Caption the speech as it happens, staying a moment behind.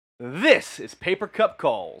This is Paper Cup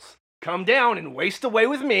Calls. Come down and waste away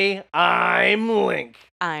with me. I'm Link.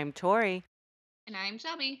 I'm Tori. And I'm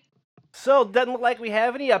Shelby. So, doesn't look like we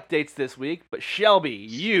have any updates this week, but Shelby,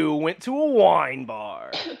 you went to a wine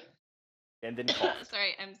bar. And then coughed.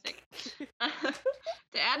 Sorry, I'm sick.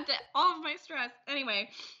 To add to all of my stress. Anyway,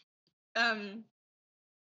 I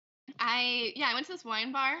went to this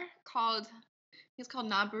wine bar called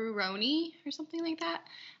Nabaroni or something like that.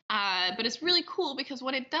 But it's really cool because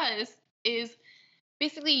what it does is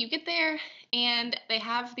basically you get there and they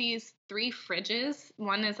have these 3 fridges.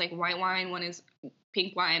 One is like white wine, one is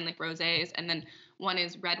pink wine, like rosés, and then one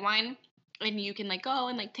is red wine. And you can like go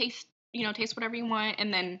and like taste whatever you want.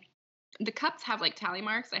 And then the cups have like tally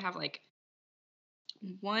marks. They have like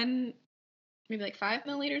maybe like 5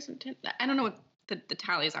 milliliters. I don't know what the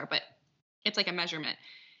tallies are, but it's like a measurement.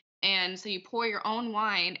 And so you pour your own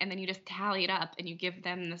wine and then you just tally it up and you give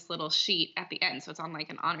them this little sheet at the end. So it's on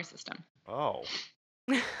like an honor system. Oh.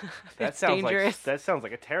 It's dangerous. That sounds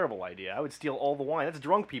like a terrible idea. I would steal all the wine. That's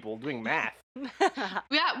drunk people doing math.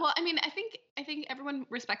 Yeah, well, I mean, I think everyone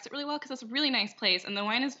respects it really well because it's a really nice place, and the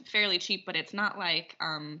wine is fairly cheap, but it's not like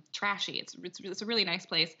trashy. It's a really nice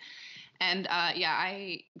place, and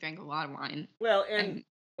I drank a lot of wine. Well, and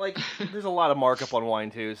like, there's a lot of markup on wine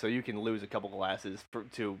too, so you can lose a couple glasses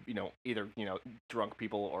to either drunk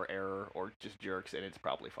people or error or just jerks, and it's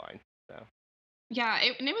probably fine. So. Yeah,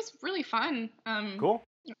 it was really fun. Cool.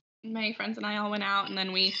 My friends and I all went out, and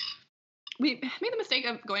then we made the mistake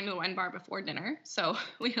of going to the wine bar before dinner. So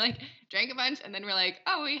we like drank a bunch, and then we're like,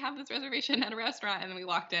 oh, we have this reservation at a restaurant, and then we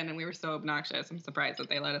walked in, and we were so obnoxious. I'm surprised that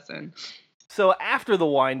they let us in. So after the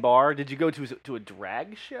wine bar, did you go to a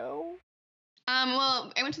drag show?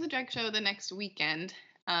 Well, I went to the drag show the next weekend,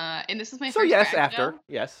 and this is my so first yes, drag after show.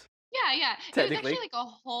 yes. Yeah. It was Technically. actually like a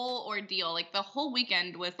whole ordeal. Like the whole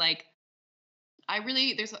weekend was like,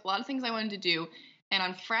 there's a lot of things I wanted to do, and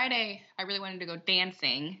on Friday I really wanted to go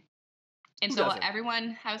dancing. And Who so doesn't?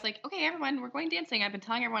 I was like, okay, everyone, we're going dancing. I've been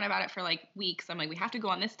telling everyone about it for like weeks. I'm like, we have to go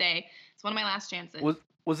on this day. It's one of my last chances.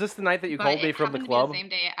 Was this the night that you But called me it from the happened club? to be the same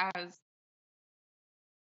day as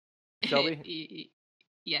Shelby?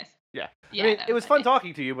 Yes. Yeah. Yeah, I mean, that it was was that fun day.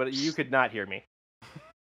 talking to you, but you could not hear me.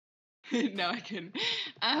 No, I couldn't.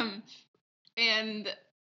 And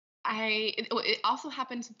it also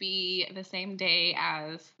happened to be the same day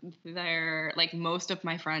as their like most of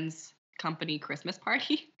my friends' company Christmas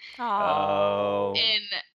party. Oh. And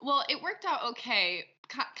well, it worked out okay.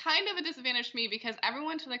 Kind of a disadvantage to me because everyone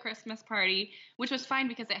went to the Christmas party, which was fine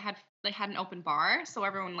because they had an open bar, so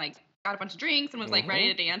everyone like got a bunch of drinks and was like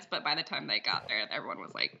ready to dance. But by the time they got there, everyone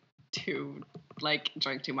was like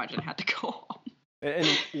drank too much and had to go home. And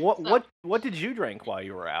what did you drink while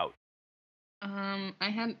you were out? I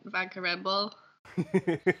had vodka Red Bull.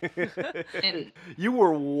 And you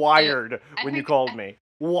were wired when you think- called me.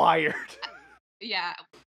 Wired. Yeah.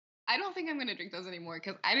 I don't think I'm gonna drink those anymore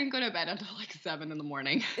because I didn't go to bed until like 7 in the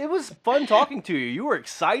morning. It was fun talking to you. You were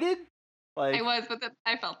excited. Like I was, but then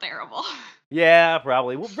I felt terrible. yeah,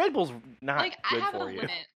 probably. Well, Red Bull's not Like I good have a for you.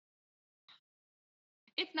 limit.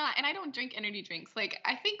 It's not, and I don't drink energy drinks. Like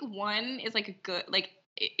I think 1 is like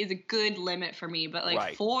a good limit for me, but like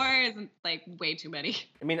Right. 4 is like way too many.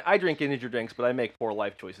 I mean, I drink energy drinks, but I make poor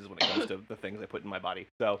life choices when it comes to the things I put in my body.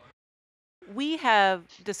 So We have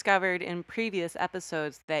discovered in previous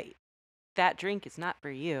episodes that drink is not for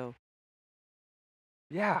you.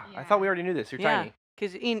 yeah, I thought we already knew this. You're tiny.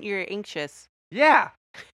 Because you're anxious. Yeah.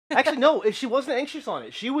 Actually, no. She wasn't anxious on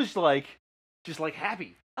it. She was just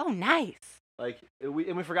happy. Oh, nice. Like we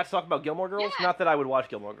forgot to talk about Gilmore Girls. Yeah. Not that I would watch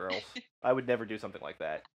Gilmore Girls. I would never do something like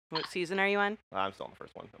that. What season are you on? I'm still on the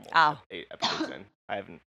first one. I'm Oh. only 8 episodes in. I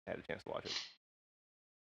haven't had a chance to watch it.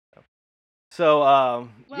 So Well,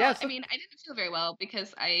 yeah. I mean, I didn't feel very well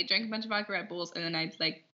because I drank a bunch of vodka Red Bulls and then I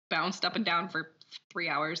like bounced up and down for 3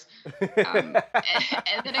 hours, and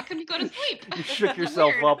then I couldn't go to sleep. You shook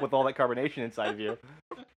yourself up with all that carbonation inside of you.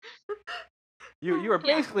 You were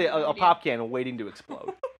basically a pop can waiting to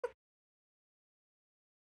explode.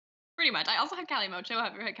 Pretty much. I also had Calimocho.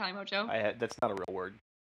 Have you ever had Calimocho? That's not a real word.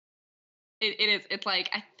 It is. It's like,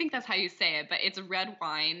 I think that's how you say it, but it's red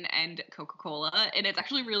wine and Coca-Cola, and it's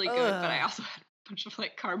actually really good. But I Ugh. also had a bunch of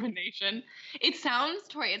like carbonation. It sounds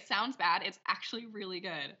bad. It's actually really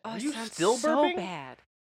good. Oh, Are it you sounds still so burping? bad.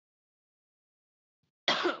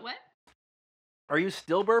 What? Are you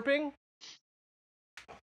still burping?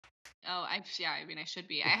 Oh, I mean, I should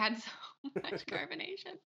be. I had so much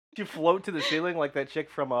carbonation. Did you float to the ceiling like that chick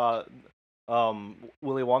from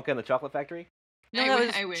Willy Wonka and the Chocolate Factory? No, I that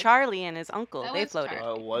wi- I was wish. Charlie and his uncle. That They was floated.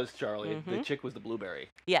 Charlie. It was Charlie. The Mhm. chick was the blueberry.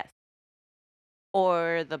 Yes.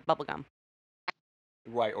 Or the bubblegum.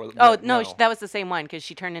 Right, or Oh no, no. that was the same one because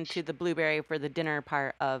she turned into the blueberry for the dinner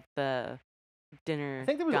part of the I dinner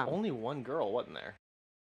think there was gum. only one girl, wasn't there?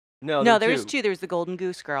 No, No, there there were was two. two. There was the golden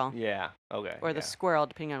goose girl Yeah. Okay. or the Yeah. squirrel,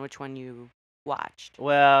 depending on which one you watched.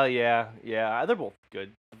 Well, yeah. They're both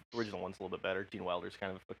good. The original one's a little bit better. Gene Wilder's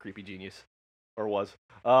kind of a creepy genius, or was.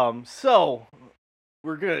 So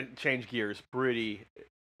we're gonna change gears pretty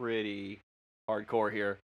hardcore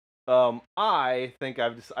here. I think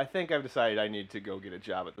I've decided I need to go get a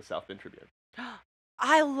job at the South Bend Tribune.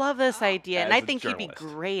 I love this Oh. idea, and As I a think you'd be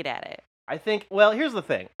journalist. great at it. I think. Well, here's the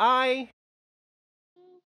thing. I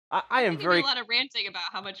I am think you very do a lot of ranting about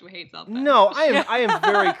how much we hate South Bend. No, I am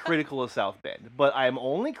very critical of South Bend, but I am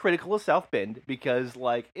only critical of South Bend because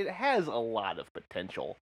like it has a lot of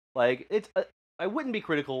potential. Like I wouldn't be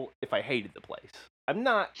critical if I hated the place. I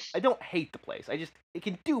don't hate the place. It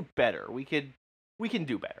can do better. We can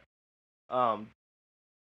do better.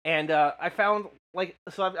 And I found like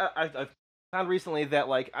so I've found recently that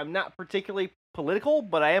like I'm not particularly political,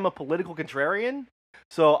 but I am a political contrarian.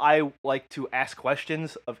 So I like to ask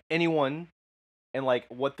questions of anyone and like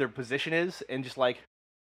what their position is, and just like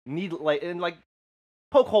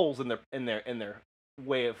poke holes in their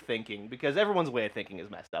way of thinking, because everyone's way of thinking is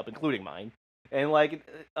messed up, including mine. And like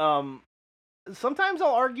sometimes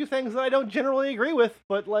I'll argue things that I don't generally agree with,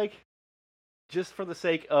 but like just for the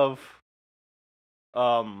sake of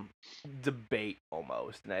debate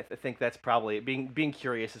almost. And I think that's probably being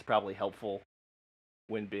curious is probably helpful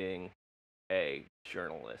when being a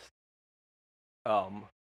journalist.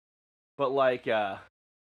 But like I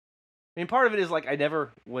mean, part of it is like I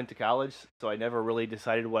never went to college, so I never really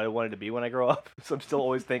decided what I wanted to be when I grow up. So I'm still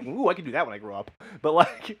always thinking, "Ooh, I can do that when I grow up." But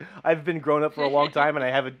like I've been grown up for a long time, and I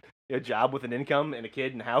have a job with an income and a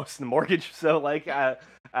kid and a house and a mortgage. So like I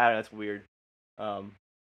don't know, it's weird.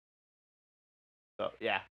 So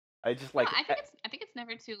yeah, I just like No, I think it's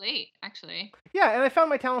never too late, actually. yeah, and I found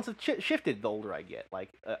my talents have shifted the older I get. Like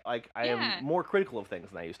I Yeah. am more critical of things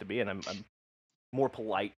than I used to be, and I'm more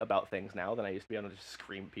polite about things now than I used to be. I don't just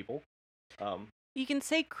scream at people. You can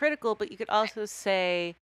say critical, but you could also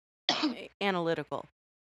say analytical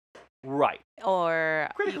Right. or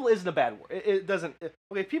Critical isn't a bad word. It doesn't.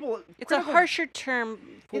 Okay, people. it's a critical- harsher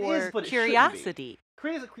term It for is, but it shouldn't be. curiosity.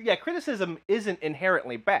 Criticism isn't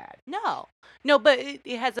inherently bad. No, but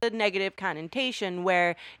it has a negative connotation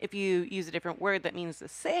where if you use a different word that means the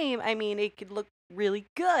same, I mean, it could look really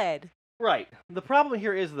good. Right. The problem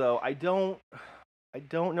here is though, I don't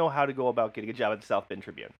know how to go about getting a job at the South Bend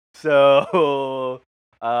Tribune. So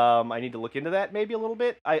I need to look into that maybe a little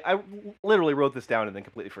bit. I literally wrote this down and then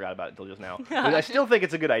completely forgot about it until just now. But I still think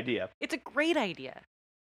it's a good idea. It's a great idea.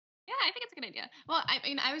 Yeah, I think it's a good idea. Well, I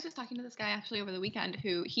mean, I was just talking to this guy actually over the weekend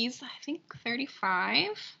who he's, I think,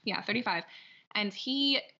 35. Yeah, 35. And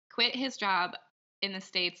he quit his job in the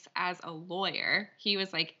States as a lawyer. He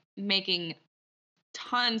was like making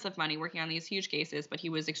tons of money working on these huge cases, but he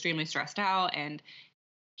was extremely stressed out and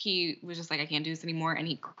he was just like, I can't do this anymore. And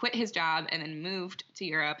he quit his job and then moved to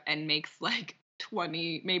Europe and makes like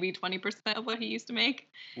 20% of what he used to make.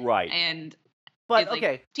 Right. And But is, like,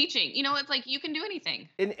 okay, teaching, it's like you can do anything.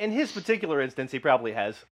 in his particular instance, he probably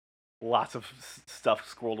has lots of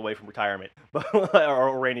stuff squirreled away from retirement, or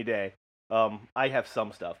a rainy day. I have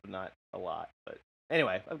some stuff, but not a lot. But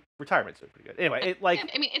anyway, retirement's pretty good. Anyway,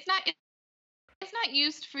 I mean, it's not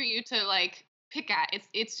used for you to like pick at.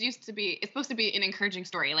 It's supposed to be an encouraging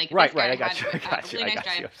story. Like right, this guy I got had you. a I got you. really I nice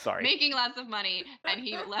got you. job, Sorry. making lots of money, and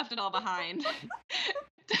he left it all behind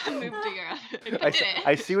to move to Europe. I, Did it.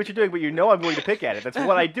 I see what you're doing, but I'm going to pick at it. That's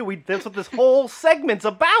what I do. That's what this whole segment's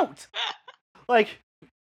about. Like,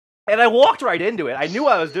 and I walked right into it. I knew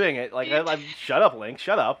I was doing it. Like, I shut up, Link.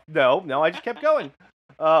 Shut up. No, I just kept going.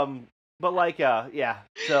 But like, yeah.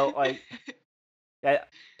 So like, yeah.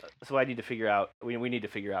 So I need to figure out. We need to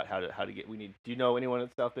figure out how to get. Do you know anyone at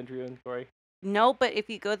South Bend Tribune, Corey? No, but if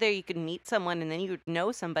you go there, you could meet someone, and then you would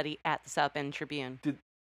know somebody at the South Bend Tribune.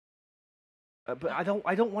 But I don't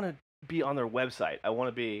want to be on their website. I want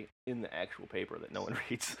to be in the actual paper that no one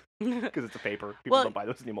reads because it's a paper. People Well, don't buy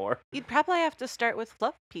those anymore. You'd probably have to start with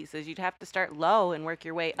fluff pieces. You'd have to start low and work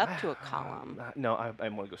your way up to a column. No, I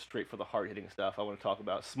want to go straight for the hard-hitting stuff. I want to talk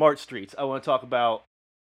about smart streets. I want to talk about.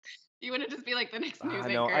 You want to just be like the next news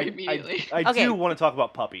No, anchor immediately. I Okay. do want to talk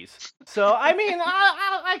about puppies. So I mean,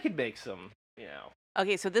 I could make some.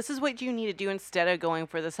 Okay, so this is what you need to do instead of going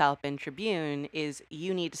for the South Bend Tribune is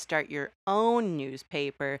you need to start your own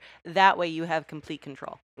newspaper. That way you have complete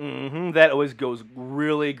control. That always goes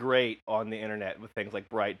really great on the internet with things like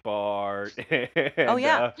Breitbart. And, Oh,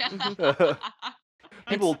 yeah.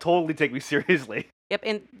 people will totally take me seriously. Yep,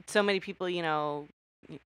 and so many people,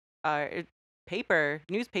 are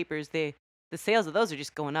newspapers, the sales of those are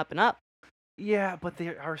just going up and up. Yeah, but they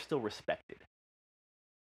are still respected.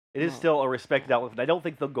 It is Oh, still a respected outlet, and I don't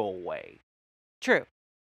think they'll go away. True.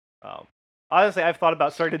 Um, Honestly, I've thought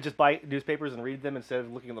about starting to just buy newspapers and read them instead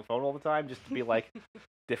of looking at the phone all the time, just to be like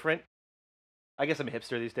different. I guess I'm a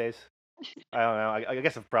hipster these days. I don't know. I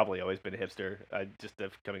guess I've probably always been a hipster. I just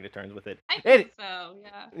have coming to terms with it. I think so,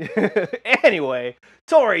 yeah. Anyway,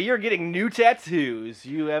 Tori, you're getting new tattoos.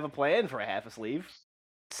 You have a plan for a half a sleeve.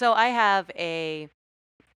 So I have a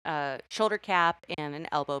shoulder cap and an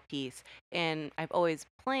elbow piece, and I've always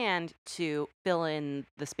planned to fill in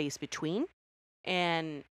the space between.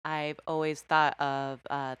 And I've always thought of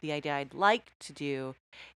the idea I'd like to do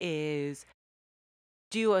is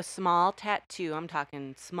do a small tattoo. I'm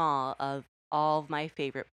talking small, of all of my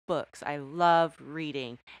favorite books. I love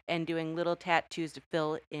reading, and doing little tattoos to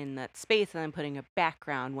fill in that space, and then putting a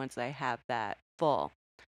background once I have that full.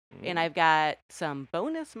 And I've got some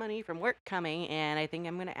bonus money from work coming, and I think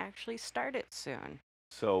I'm going to actually start it soon.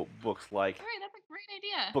 So books like All right, that's a great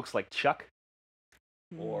idea. books like Chuck,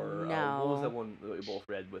 or no. what was that one that we both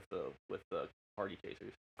read with the party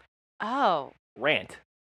chasers? Oh, Rant.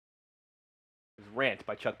 It was Rant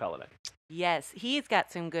by Chuck Palahniuk. yes, he's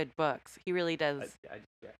got some good books. He really does.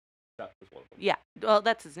 Yeah, Chuck was one of them. Yeah, well,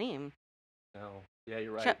 that's his name. No, yeah,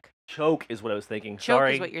 you're right. Chuck. Choke is what I was thinking. Choke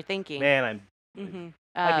Sorry, is what you're thinking. man. I'm Mm-hmm.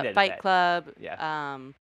 I can edit Fight that. Club. Yeah.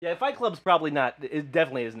 Yeah, Fight Club's probably not. It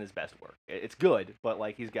definitely isn't his best work. It's good, but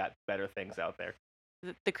like he's got better things out there.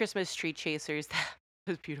 The Christmas Tree Chasers.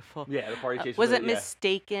 That was beautiful. Yeah, the party chasers. Was it yeah.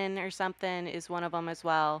 Mistaken or something? Is one of them as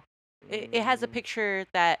well. It has a picture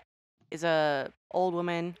that is a old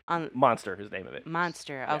woman on Monster is the name of it.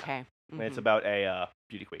 Monster. Yeah. Okay. And it's Mhm. about a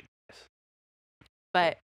beauty queen. Yes.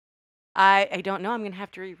 But I don't know. I'm gonna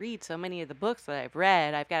have to reread so many of the books that I've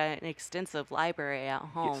read. I've got an extensive library at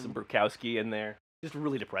Get some home. Bukowski in there. Just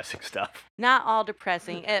really depressing stuff. Not all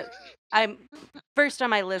depressing. I'm first on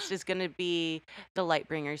my list is gonna be the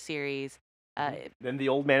Lightbringer series. Then The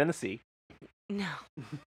Old Man in the Sea. No,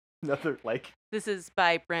 Another like. this is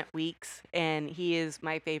by Brent Weeks, and he is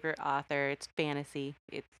my favorite author. It's fantasy.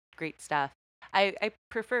 It's great stuff. I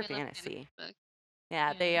prefer I love fantasy. books.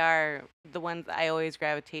 Yeah, they are the ones I always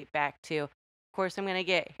gravitate back to. Of course, I'm going to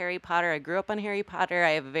get Harry Potter. I grew up on Harry Potter.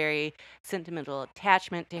 I have a very sentimental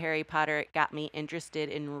attachment to Harry Potter. It got me interested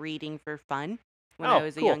in reading for fun when I Oh,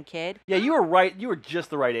 was a cool. young kid. Yeah, you were right. You were just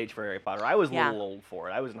the right age for Harry Potter. I was a Yeah. little old for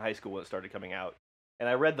it. I was in high school when it started coming out, and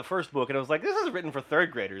I read the first book, and I was like, "This is written for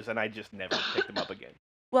third graders," and I just never picked them up again.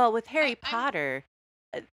 Well, with Harry I'm- Potter,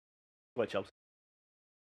 What, Chelsea?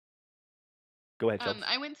 Go ahead, Chelsea.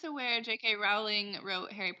 I went to where J.K. Rowling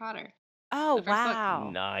wrote Harry Potter. oh, the first book. wow.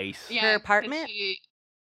 Nice. Yeah, Her 'cause apartment?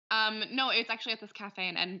 No, it's actually at this cafe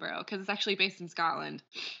in Edinburgh because it's actually based in Scotland.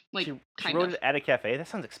 Like, She kind wrote of. it at a cafe. That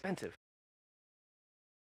sounds expensive.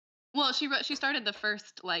 Well, she started the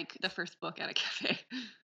first book at a cafe.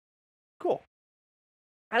 Cool.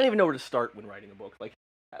 I don't even know where to start when writing a book. Like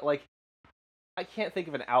I can't think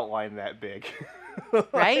of an outline that big.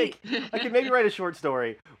 Right? I can maybe write a short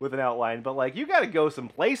story with an outline, but like you got to go some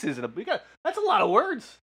places, and that's a lot of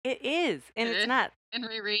words. It is, and It it's is. not. And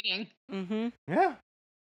rereading. Mm-hmm. Yeah.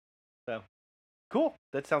 So, cool.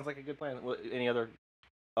 That sounds like a good plan. Any other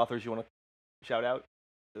authors you want to shout out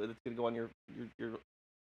that's gonna go on your?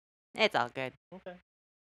 It's all good. Okay.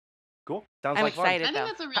 Cool. Sounds I'm like fun. excited. I think though.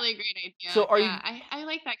 that's a really great idea. So are you- yeah, I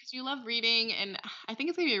like that because you love reading, and I think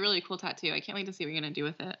it's gonna be a really cool tattoo. I can't wait to see what you're gonna do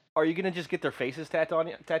with it. Are you gonna just get their faces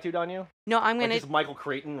tattooed on you? No, I'm Like gonna just Michael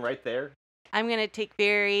Creighton right there. I'm gonna take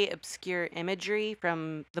very obscure imagery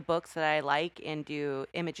from the books that I like and do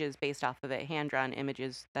images based off of it, hand-drawn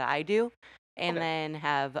images that I do, and Okay. then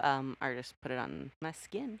have artists put it on my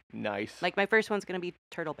skin. Nice. Like my first one's gonna be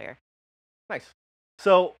Turtle Bear. Nice.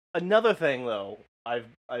 So another thing though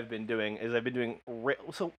I've been doing is I've been doing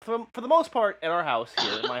so for the most part at our house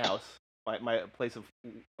here at my house my place of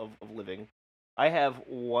living I have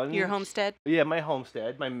one Your homestead? yeah my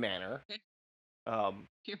homestead my manor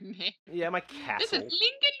Your man. yeah my This castle is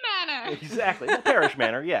Lincoln Manor. exactly well, parish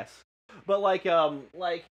manor yes but like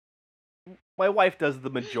my wife does the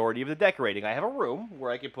majority of the decorating. I have a room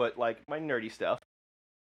where I can put like my nerdy stuff.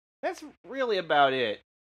 That's really about it.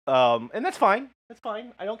 And that's fine. That's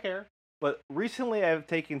fine. I don't care. But recently I've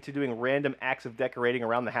taken to doing random acts of decorating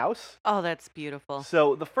around the house. Oh, that's beautiful.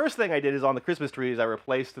 So the first thing I did is on the Christmas trees I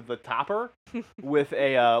replaced the topper with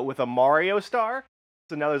a Mario star.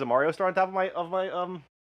 So now there's a Mario star on top of my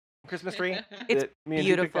Christmas tree. It's that me and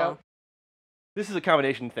Jude picked beautiful. out. This is a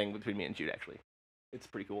combination thing between me and Jude actually. It's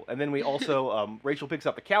pretty cool. And then we also, Rachel picks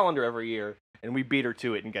up the calendar every year, and we beat her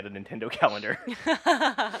to it and get a Nintendo calendar.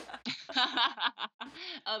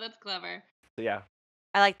 Oh, that's clever. So yeah,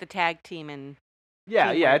 I like the tag team and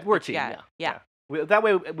yeah, teamwork we're a that you team. got. Yeah. That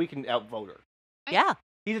way we can outvote her. Yeah.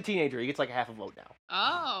 He's a teenager. He gets like a half a vote now.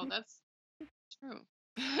 Oh, that's true.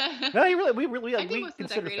 No, we really I do we most of the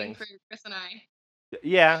consider decorating things. for Chris and I.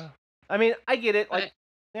 Yeah, I mean, I get it. Like,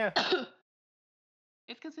 But yeah,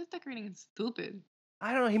 it's because his decorating is stupid.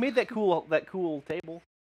 I don't know. He made that cool table.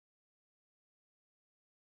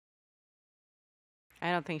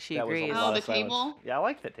 I don't think she That was a agrees. Oh, lot the of silence. table? Yeah, I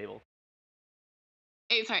like that table.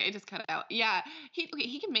 Sorry, it just cut out. Yeah, he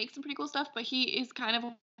can make some pretty cool stuff, but he is kind of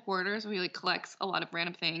a hoarder, so he like collects a lot of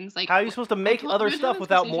random things. Like How are you supposed to make other we've been stuff having this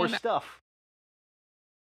without more conversation stuff?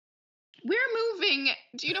 we're moving.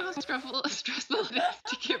 Do you know how stressful it is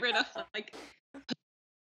to get rid of like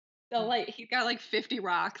the light? He's got like 50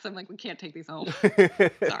 rocks. I'm like, we can't take these home.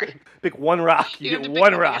 Sorry. Pick one rock. You have get to pick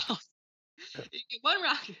one something rock. else. You get one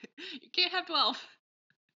rock. You can't have 12.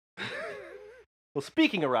 Well,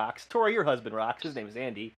 speaking of rocks, Tori, your husband rocks. His name is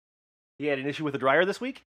Andy. He had an issue with the dryer this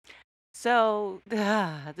week. So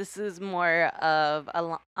this is more of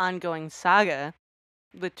an ongoing saga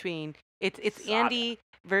between it's Saga. Andy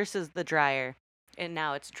versus the dryer, and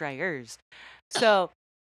now it's dryers. So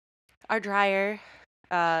our dryer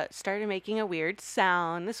started making a weird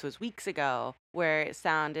sound. This was weeks ago, where it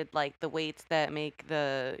sounded like the weights that make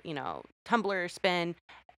the tumbler spin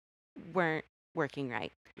weren't working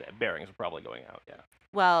right. Yeah, bearings are probably going out. Yeah.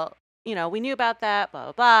 Well, we knew about that.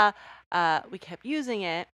 Blah blah blah. We kept using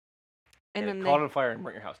it, and And then it caught on fire and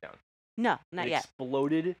burnt your house down. no, not It yet.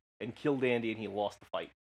 exploded and killed Andy, and he lost the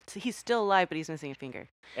fight. So he's still alive, but he's missing a finger.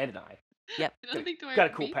 And an eye. Yep. I don't think Tori Got a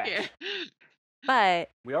would cool be patch. here. But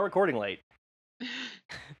We are recording late.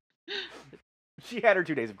 She had her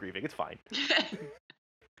 2 days of grieving. It's fine.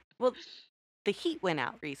 well, the heat went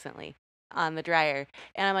out recently on the dryer,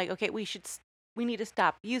 and I'm like, okay, we need to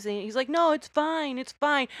stop using it. He's like, no, it's fine, it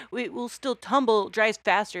will still tumble, dries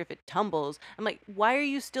faster if it tumbles. I'm like, why are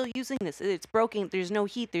you still using this? It's broken. There's no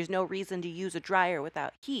heat. There's no reason to use a dryer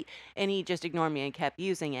without heat. And he just ignored me and kept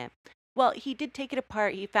using it. Well, he did take it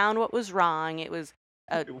apart. He found what was wrong. It was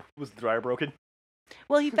Was the dryer broken?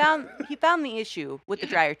 well, he found the issue with the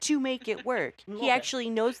dryer to make it work. He Okay. actually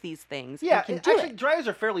knows these things. Yeah, and can do actually, it. dryers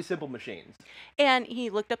are fairly simple machines. And he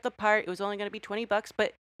looked up the part. It was only going to be $20,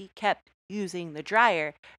 but he kept using the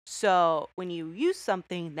dryer. So when you use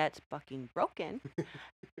something that's fucking broken,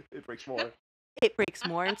 It breaks more. it breaks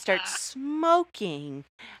more and starts smoking,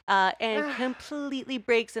 and completely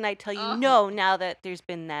breaks. And I tell you, Oh. no, now that there's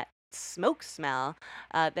been that smoke smell,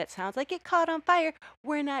 that sounds like it caught on fire,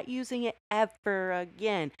 we're not using it ever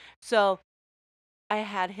again. So I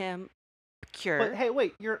had him cure. But hey,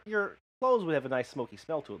 wait, your clothes would have a nice smoky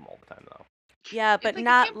smell to them all the time, though. Yeah, It's but like a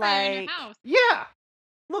not campfire in your like house. Yeah!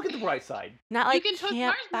 Look at the bright side. not You like can toast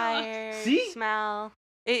marshmallows. campfire See? smell.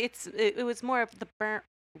 It was more of the burnt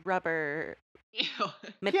rubber. Ew.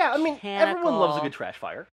 Yeah, I mean, everyone loves a mechanical good trash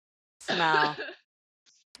fire. smell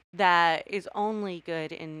that is only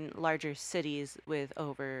good in larger cities with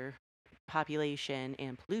overpopulation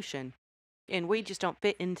and pollution. And we just don't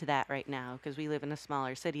fit into that right now because we live in a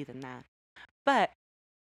smaller city than that. But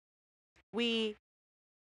we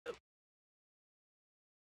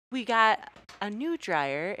got a new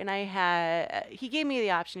dryer, and he gave me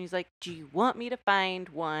the option. He's like, do you want me to find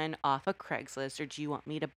one off of Craigslist, or do you want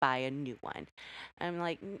me to buy a new one? I'm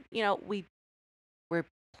like, we're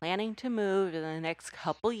planning to move in the next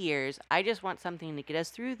couple years. I just want something to get us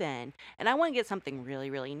through then. And I want to get something really,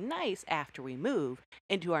 really nice after we move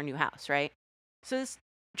into our new house, right? So this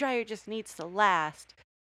dryer just needs to last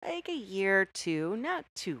like a year or two, not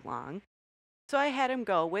too long. So I had him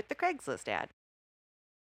go with the Craigslist ad.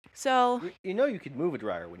 So You know you could move a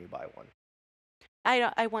dryer when you buy one.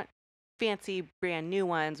 I want fancy brand new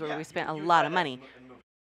ones where Yeah, we spent you a would lot buy of that money. and move it.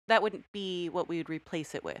 That wouldn't be what we would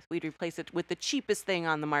replace it with. We'd replace it with the cheapest thing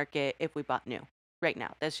on the market if we bought new. Right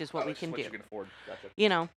now, that's just what we That's can what do. you can afford.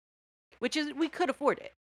 Gotcha. Which is we could afford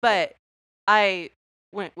it, but I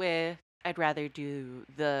went with I'd rather do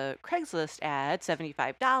the Craigslist ad,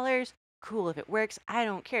 $75. Cool if it works. I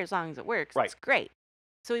don't care as long as it works. Right. It's great.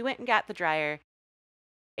 So we went and got the dryer,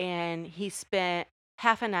 and he spent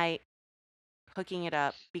half a night hooking it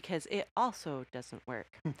up because it also doesn't work.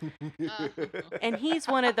 And he's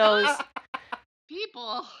one of those,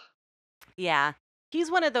 People. yeah. He's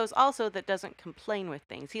one of those also that doesn't complain with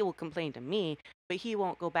things. He will complain to me, but he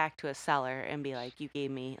won't go back to a seller and be like, "You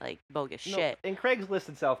gave me like bogus No, shit." in Craigslist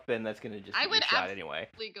and South Bend, that's gonna just I get you would shot anyway.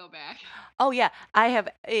 absolutely go back. Oh yeah, I have.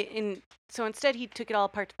 So instead, he took it all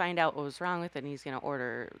apart to find out what was wrong with it, and he's gonna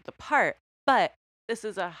order the part. But this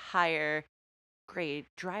is a higher grade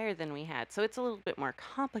dryer than we had, so it's a little bit more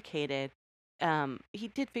complicated. He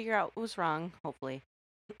did figure out what was wrong, hopefully.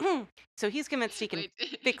 So he's convinced he can Wait,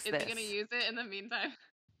 fix is this. he gonna use it in the meantime?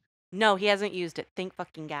 No, he hasn't used it. Thank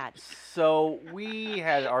fucking God. So we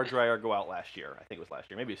had our dryer go out last year. I think it was last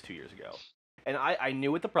year. Maybe it was 2 years ago. And I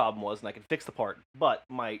knew what the problem was, and I could fix the part. But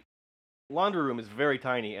my laundry room is very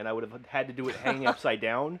tiny, and I would have had to do it hanging upside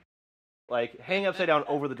down. Like, hanging upside down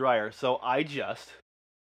over the dryer. So I just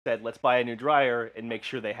said, let's buy a new dryer and make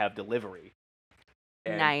sure they have delivery.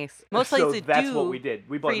 And Nice. Most so places that's do. what we did.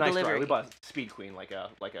 We bought a free nice dryer. delivery. We bought a Speed Queen, like a.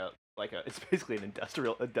 It's basically an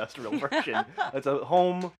industrial version. It's a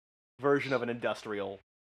home version of an industrial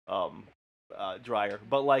dryer.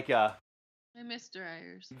 But I miss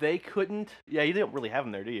dryers. they couldn't. Yeah, you don't really have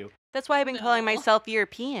them there, do you? That's why I've been calling No. myself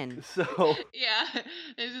European. So Yeah,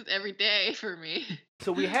 it's just every day for me.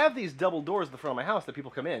 so we have these double doors at the front of my house that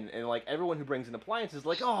people come in, and like everyone who brings in appliances is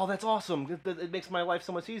like, oh, that's awesome. It makes my life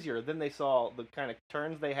so much easier. Then they saw the kind of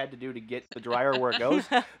turns they had to do to get the dryer where it goes.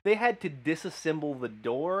 They had to disassemble the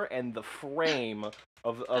door and the frame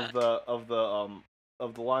of the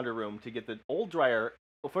laundry room to get the old dryer.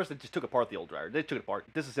 Well, first they just took apart the old dryer. They took it apart,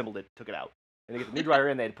 disassembled it, took it out, and to get the new dryer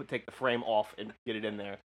in, they had to take the frame off and get it in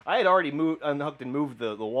there. I had already unhooked and moved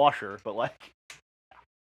the washer, but like,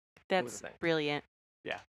 That's thing. brilliant.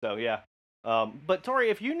 yeah. So yeah. But Tori,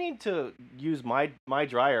 if you need to use my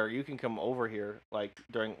dryer, you can come over here like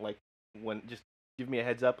during like when just give me a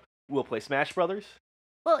heads up. We'll play Smash Brothers.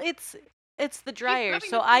 Well, it's the dryer, rubbing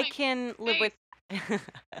so this in I my can live face. with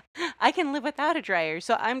I can live without a dryer.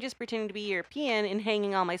 So I'm just pretending to be European and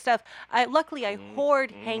hanging all my stuff. Luckily I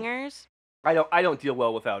hoard Mhm. hangers. I don't deal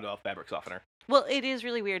well without fabric softener. Well, it is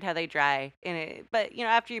really weird how they dry but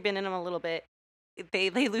after you've been in them a little bit, they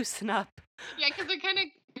loosen up. Yeah, because they're kind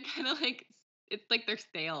of like it's like they're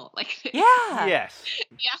stale. Like Yeah. Yes.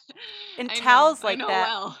 yeah. And I know, towels I like know that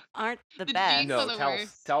well. aren't the The best. jeans No, are the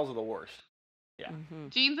worst. towels are the worst. Yeah. Mhm.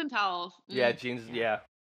 Jeans and towels. Yeah, Mm. jeans. Yeah.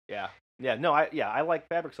 Yeah. No, I like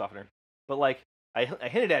fabric softener, but like I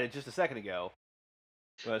hinted at it just a second ago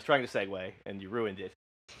when I was trying to segue, and you ruined it.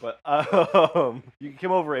 But you can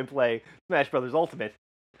come over and play Smash Brothers Ultimate,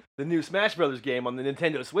 the new Smash Brothers game on the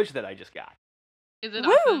Nintendo Switch that I just got. Is it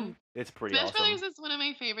Woo! awesome? It's pretty Smash awesome. Brothers is one of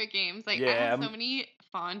my favorite games. Like I Yeah, have so many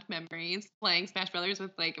fond memories playing Smash Brothers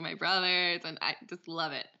with like my brothers, and I just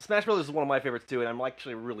love it. Smash Brothers is one of my favorites too, and I'm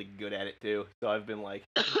actually really good at it too. So I've been like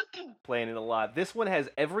playing it a lot. This one has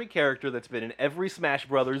every character that's been in every Smash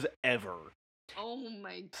Brothers ever. Oh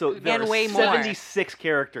my So goodness. there And are way more. 76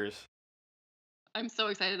 characters. I'm so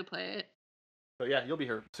excited to play it. So yeah, you'll be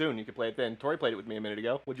here soon. You can play it then. Tori played it with me a minute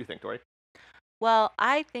ago. What'd you think, Tori? Well,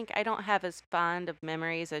 I think I don't have as fond of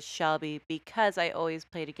memories as Shelby because I always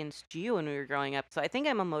played against you when we were growing up. So I think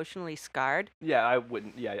I'm emotionally scarred. Yeah, I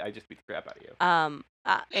wouldn't. Yeah, I just beat the crap out of you.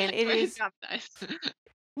 And it Tori's is got this.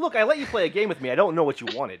 Look, I let you play a game with me. I don't know what you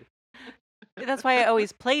wanted. that's why I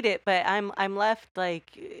always played it, but I'm left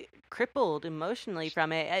like crippled emotionally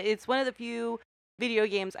from it. It's one of the few video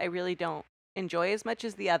games I really don't enjoy as much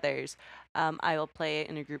as the others. I will play it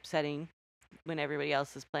in a group setting when everybody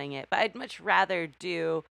else is playing it, but I'd much rather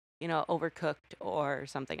do Overcooked or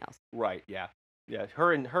something else. Right? Yeah. Yeah.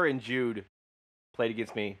 Her and Jude played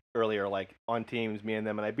against me earlier, like on teams, me and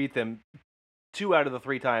them, and I beat them 2 out of the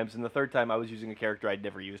 3 times. And the third time, I was using a character I'd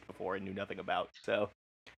never used before and knew nothing about. So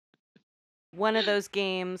One of those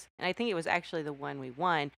games, and I think it was actually the one we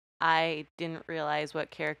won. I didn't realize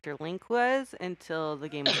what character Link was until the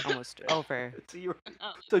game was almost over. so, you were,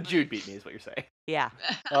 Oh, so that's Jude funny. beat me, is what you're saying. Yeah.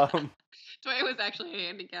 Tori was actually a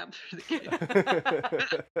handicap for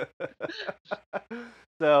the game.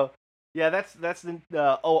 So yeah, that's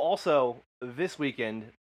the also this weekend,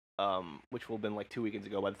 which will have been like 2 weekends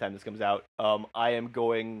ago by the time this comes out. I am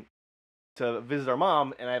going to visit our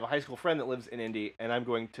mom, and I have a high school friend that lives in Indy, and that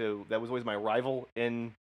was always my rival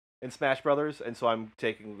in Smash Brothers, and so I'm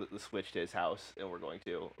taking the Switch to his house, and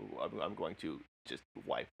I'm going to just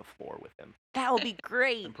wipe the floor with him. That will be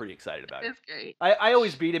great. I'm pretty excited about it. It's great. I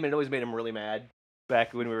always beat him, and it always made him really mad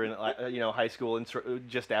back when we were in high school and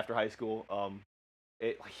just after high school.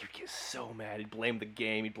 He'd get so mad. He'd blame the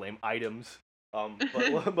game. He'd blame items.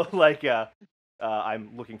 But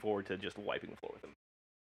I'm looking forward to just wiping the floor with him.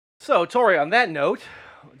 So, Tori, on that note,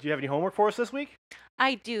 do you have any homework for us this week?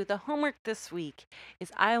 I do. The homework this week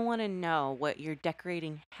is I want to know what your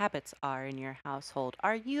decorating habits are in your household.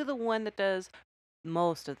 Are you the one that does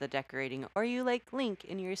most of the decorating, or are you like Link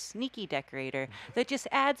and you're a sneaky decorator that just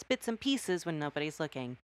adds bits and pieces when nobody's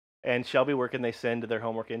looking? And Shelby, where can they send their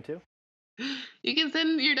homework into? You can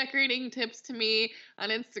send your decorating tips to me on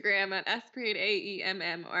Instagram at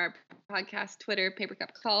SPRAEMM or our podcast Twitter, Paper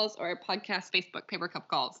Cup Calls, or our podcast Facebook, Paper Cup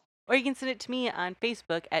Calls. Or you can send it to me on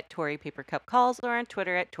Facebook at Tori Paper Cup Calls or on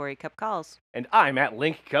Twitter at Tori Cup Calls. And I'm at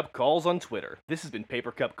Link Cup Calls on Twitter. This has been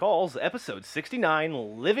Paper Cup Calls, episode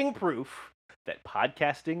 69, Living Proof that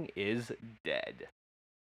Podcasting is Dead.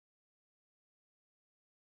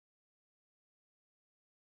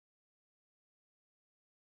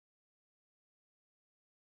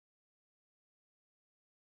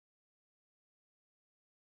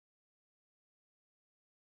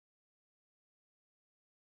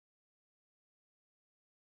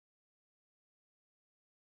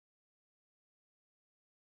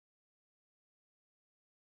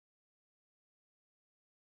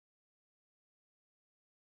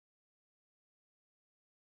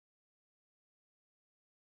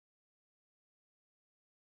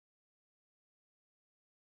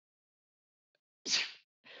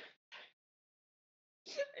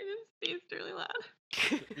 I just sneezed really loud.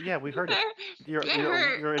 Yeah, we heard it. That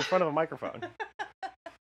hurt. You're in front of a microphone.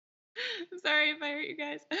 I'm sorry if I hurt you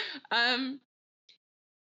guys.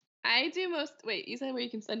 I do most. Wait, you said where you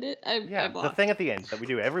can send it? Yeah, I've the lost. thing at the end that we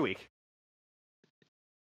do every week.